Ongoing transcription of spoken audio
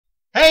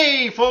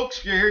Hey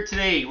folks, you're here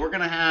today. We're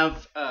going to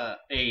have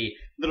a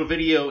little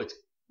video.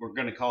 We're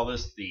going to call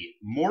this the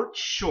Mort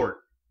Short.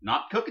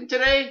 Not cooking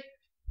today.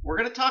 We're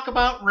going to talk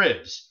about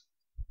ribs.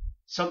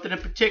 Something in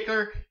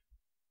particular.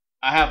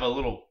 I have a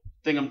little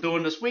thing I'm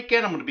doing this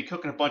weekend. I'm going to be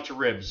cooking a bunch of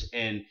ribs.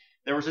 And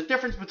there was a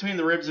difference between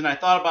the ribs, and I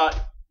thought about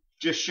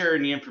just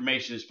sharing the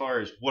information as far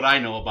as what I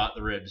know about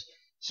the ribs.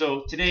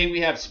 So today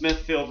we have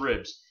Smithfield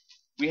ribs.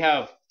 We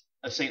have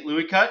a St.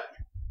 Louis cut,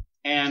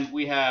 and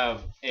we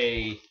have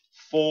a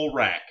full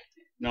rack.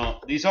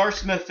 Now, these are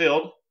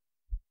Smithfield.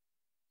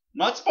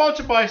 Not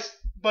sponsored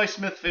by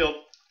Smithfield.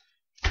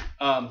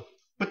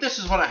 But this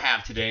is what I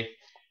have today.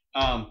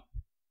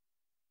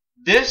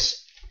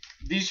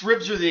 These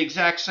ribs are the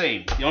exact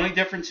same. The only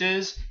difference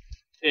is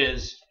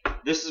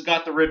this has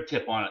got the rib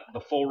tip on it.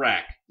 The full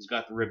rack has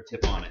got the rib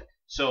tip on it.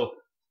 So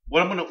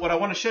what I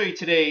want to show you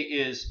today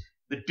is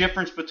the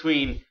difference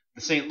between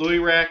the St. Louis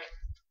rack.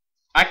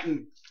 I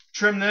can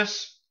trim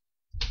this,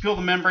 peel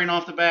the membrane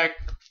off the back,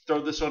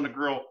 throw this on the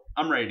grill.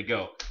 I'm ready to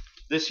go.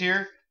 This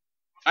here,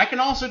 I can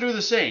also do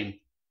the same,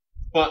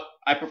 but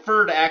I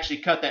prefer to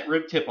actually cut that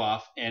rib tip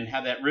off and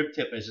have that rib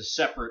tip as a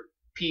separate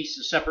piece,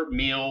 a separate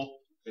meal.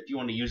 If you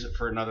want to use it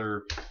for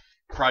another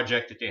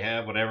project that you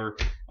have, whatever,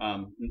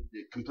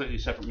 completely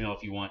separate meal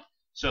if you want.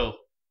 So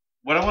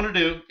what I want to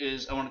do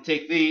is I want to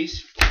take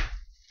these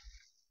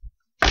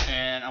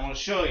and I want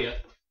to show you.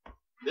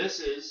 This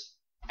is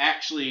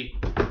actually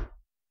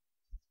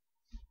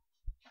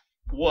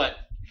what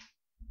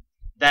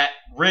that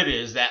rib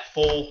is, the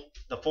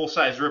full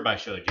size rib I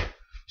showed you.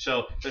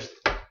 So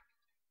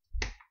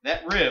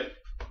that rib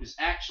is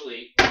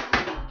actually,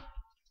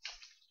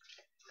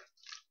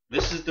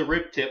 this is the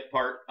rib tip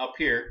part up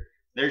here.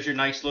 There's your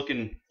nice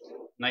looking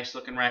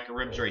rack of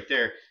ribs right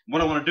there.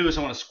 What I want to do is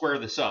I want to square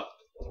this up.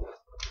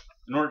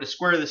 In order to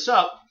square this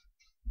up,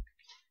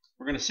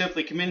 we're going to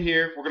simply come in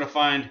here. We're going to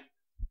find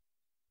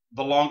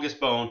the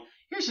longest bone.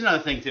 Here's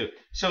another thing too.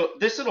 So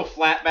this little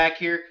flat back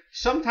here,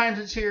 sometimes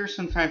it's here,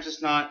 sometimes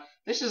it's not.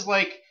 This is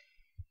like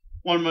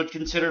one would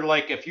consider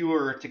like if you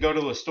were to go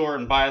to a store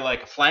and buy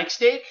like a flank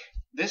steak.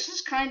 This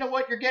is kind of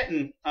what you're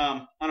getting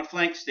on a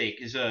flank steak,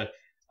 is a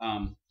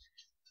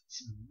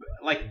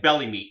like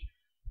belly meat.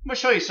 I'm going to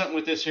show you something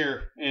with this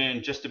here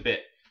in just a bit.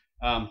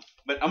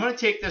 But I'm going to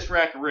take this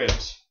rack of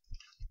ribs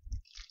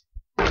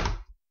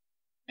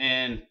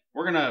and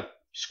we're going to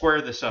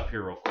square this up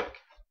here real quick.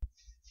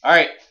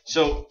 Alright,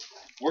 so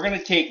we're going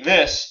to take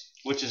this,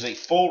 which is a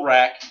full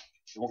rack,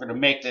 and we're going to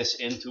make this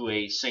into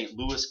a St.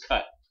 Louis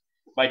cut.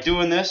 By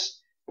doing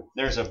this,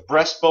 there's a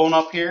breastbone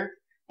up here.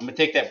 I'm going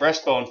to take that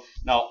breastbone.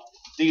 Now,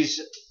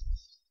 these,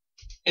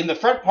 in the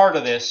front part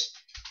of this,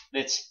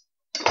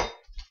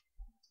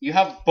 you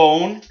have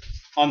bone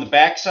on the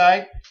back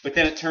side, but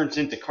then it turns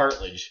into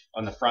cartilage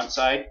on the front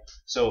side.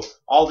 So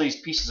all these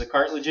pieces of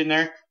cartilage in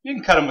there, you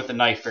can cut them with a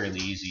knife fairly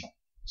easy.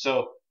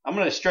 So I'm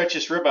going to stretch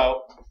this rib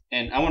out,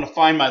 and I want to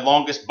find my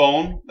longest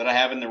bone that I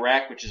have in the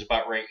rack, which is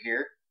about right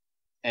here.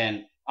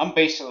 And I'm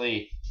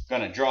basically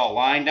going to draw a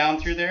line down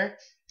through there.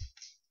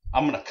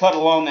 I'm going to cut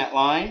along that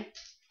line.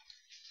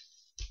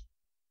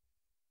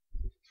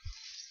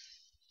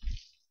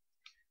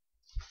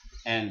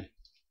 And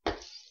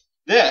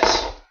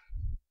this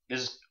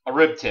is a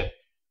rib tip.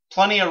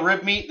 Plenty of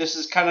rib meat. This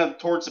is kind of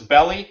towards the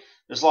belly.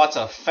 There's lots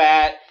of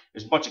fat.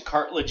 There's a bunch of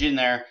cartilage in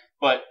there.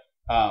 But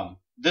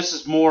this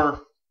is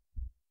more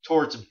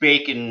towards the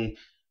bacon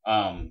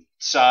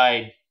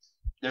side.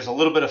 There's a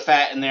little bit of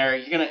fat in there.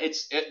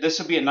 This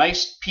will be a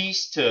nice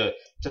piece to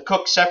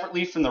cook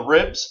separately from the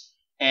ribs,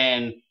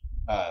 and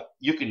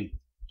you can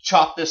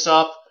chop this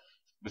up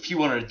if you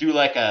wanted to do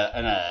like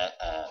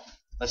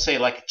let's say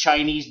like a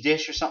Chinese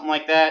dish or something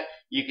like that.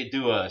 You could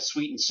do a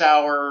sweet and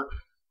sour.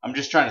 I'm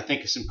just trying to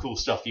think of some cool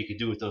stuff you could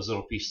do with those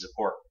little pieces of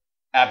pork.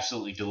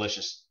 Absolutely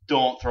delicious.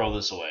 Don't throw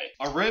this away.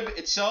 Our rib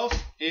itself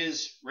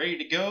is ready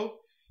to go.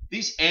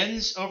 These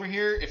ends over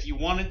here, if you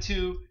wanted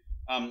to,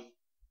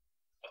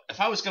 if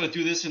I was going to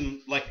do this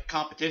in like a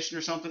competition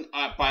or something,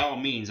 by all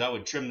means, I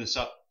would trim this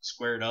up,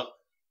 square it up.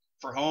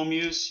 For home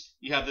use,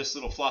 you have this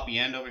little floppy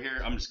end over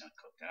here. I'm just going to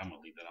cook that. I'm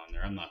going to leave that on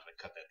there. I'm not going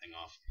to cut that thing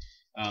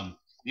off.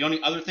 The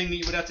only other thing that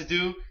you would have to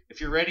do,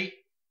 if you're ready,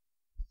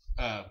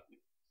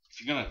 if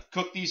you're going to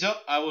cook these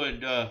up,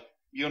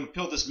 you're going to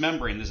peel this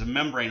membrane. There's a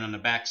membrane on the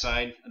back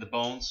side of the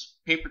bones.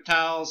 Paper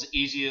towels, the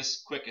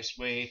easiest, quickest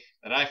way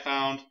that I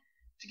found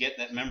to get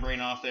that membrane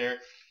off there.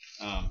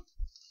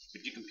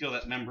 But you can peel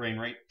that membrane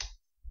right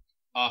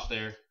off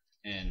there,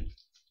 and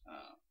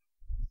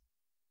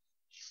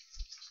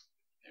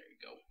there you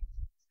go.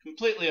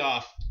 Completely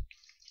off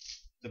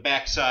the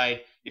back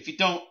side. If you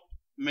don't,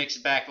 it makes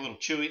the back a little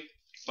chewy.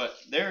 But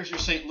there's your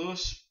St.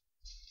 Louis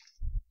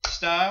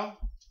style.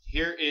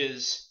 Here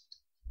is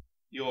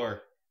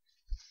your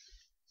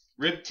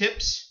rib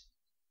tips.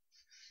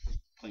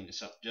 Clean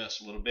this up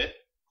just a little bit.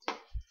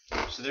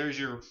 So there's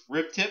your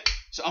rib tip.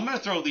 So I'm going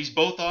to throw these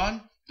both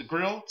on the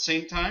grill at the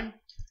same time.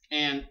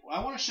 And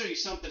I want to show you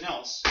something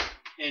else.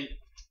 And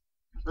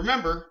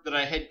remember that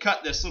I had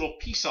cut this little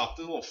piece off,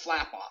 the little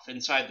flap off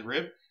inside the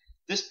rib.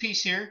 This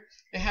piece here,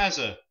 it has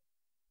a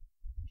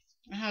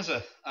It has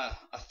a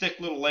thick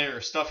little layer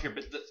of stuff here,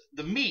 but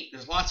the meat,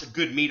 there's lots of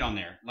good meat on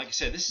there. Like I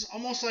said, this is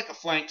almost like a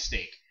flank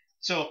steak.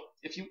 So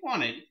if you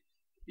wanted,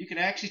 you could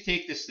actually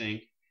take this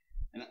thing,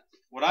 and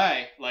what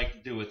I like to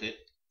do with it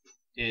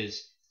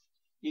is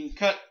you can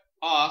cut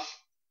off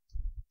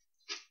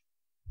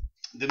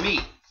the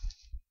meat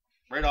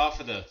right off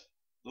of the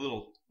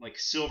little like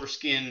silver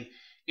skin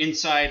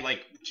inside,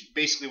 like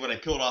basically what I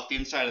peeled off the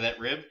inside of that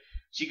rib.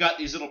 So you got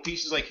these little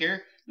pieces like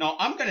here. Now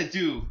I'm going to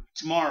do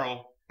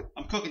tomorrow,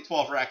 I'm cooking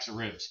 12 racks of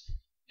ribs,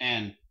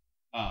 and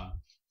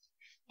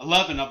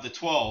 11 of the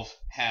 12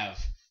 have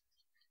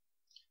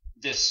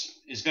this,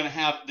 is going to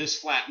have this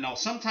flat. Now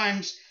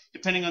sometimes,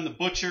 depending on the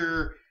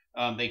butcher,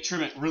 they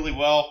trim it really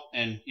well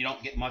and you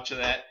don't get much of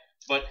that.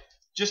 But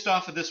just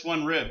off of this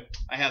one rib,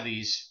 I have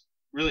these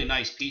really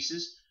nice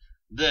pieces.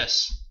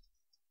 This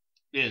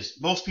is,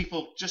 most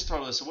people just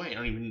throw this away.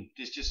 Don't even,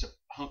 it's just a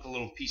hunk of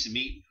little piece of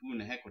meat. Who in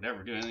the heck would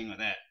ever do anything with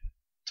that?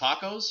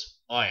 Tacos?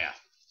 Oh yeah.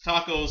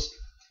 Tacos,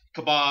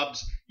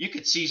 kebabs, you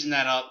could season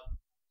that up.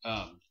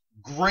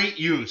 Great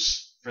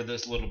use for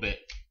this little bit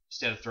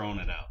instead of throwing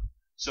it out.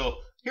 So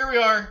here we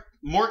are,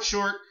 Mort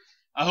short.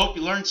 I hope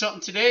you learned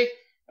something today.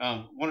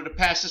 Wanted to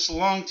pass this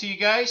along to you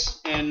guys,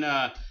 and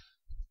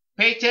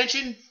pay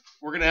attention.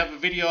 We're going to have a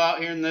video out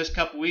here in this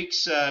couple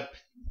weeks.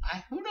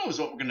 Who knows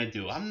what we're going to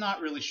do? I'm not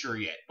really sure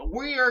yet, but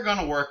we are going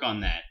to work on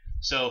that.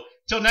 So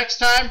till next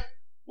time,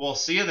 we'll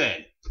see you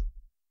then.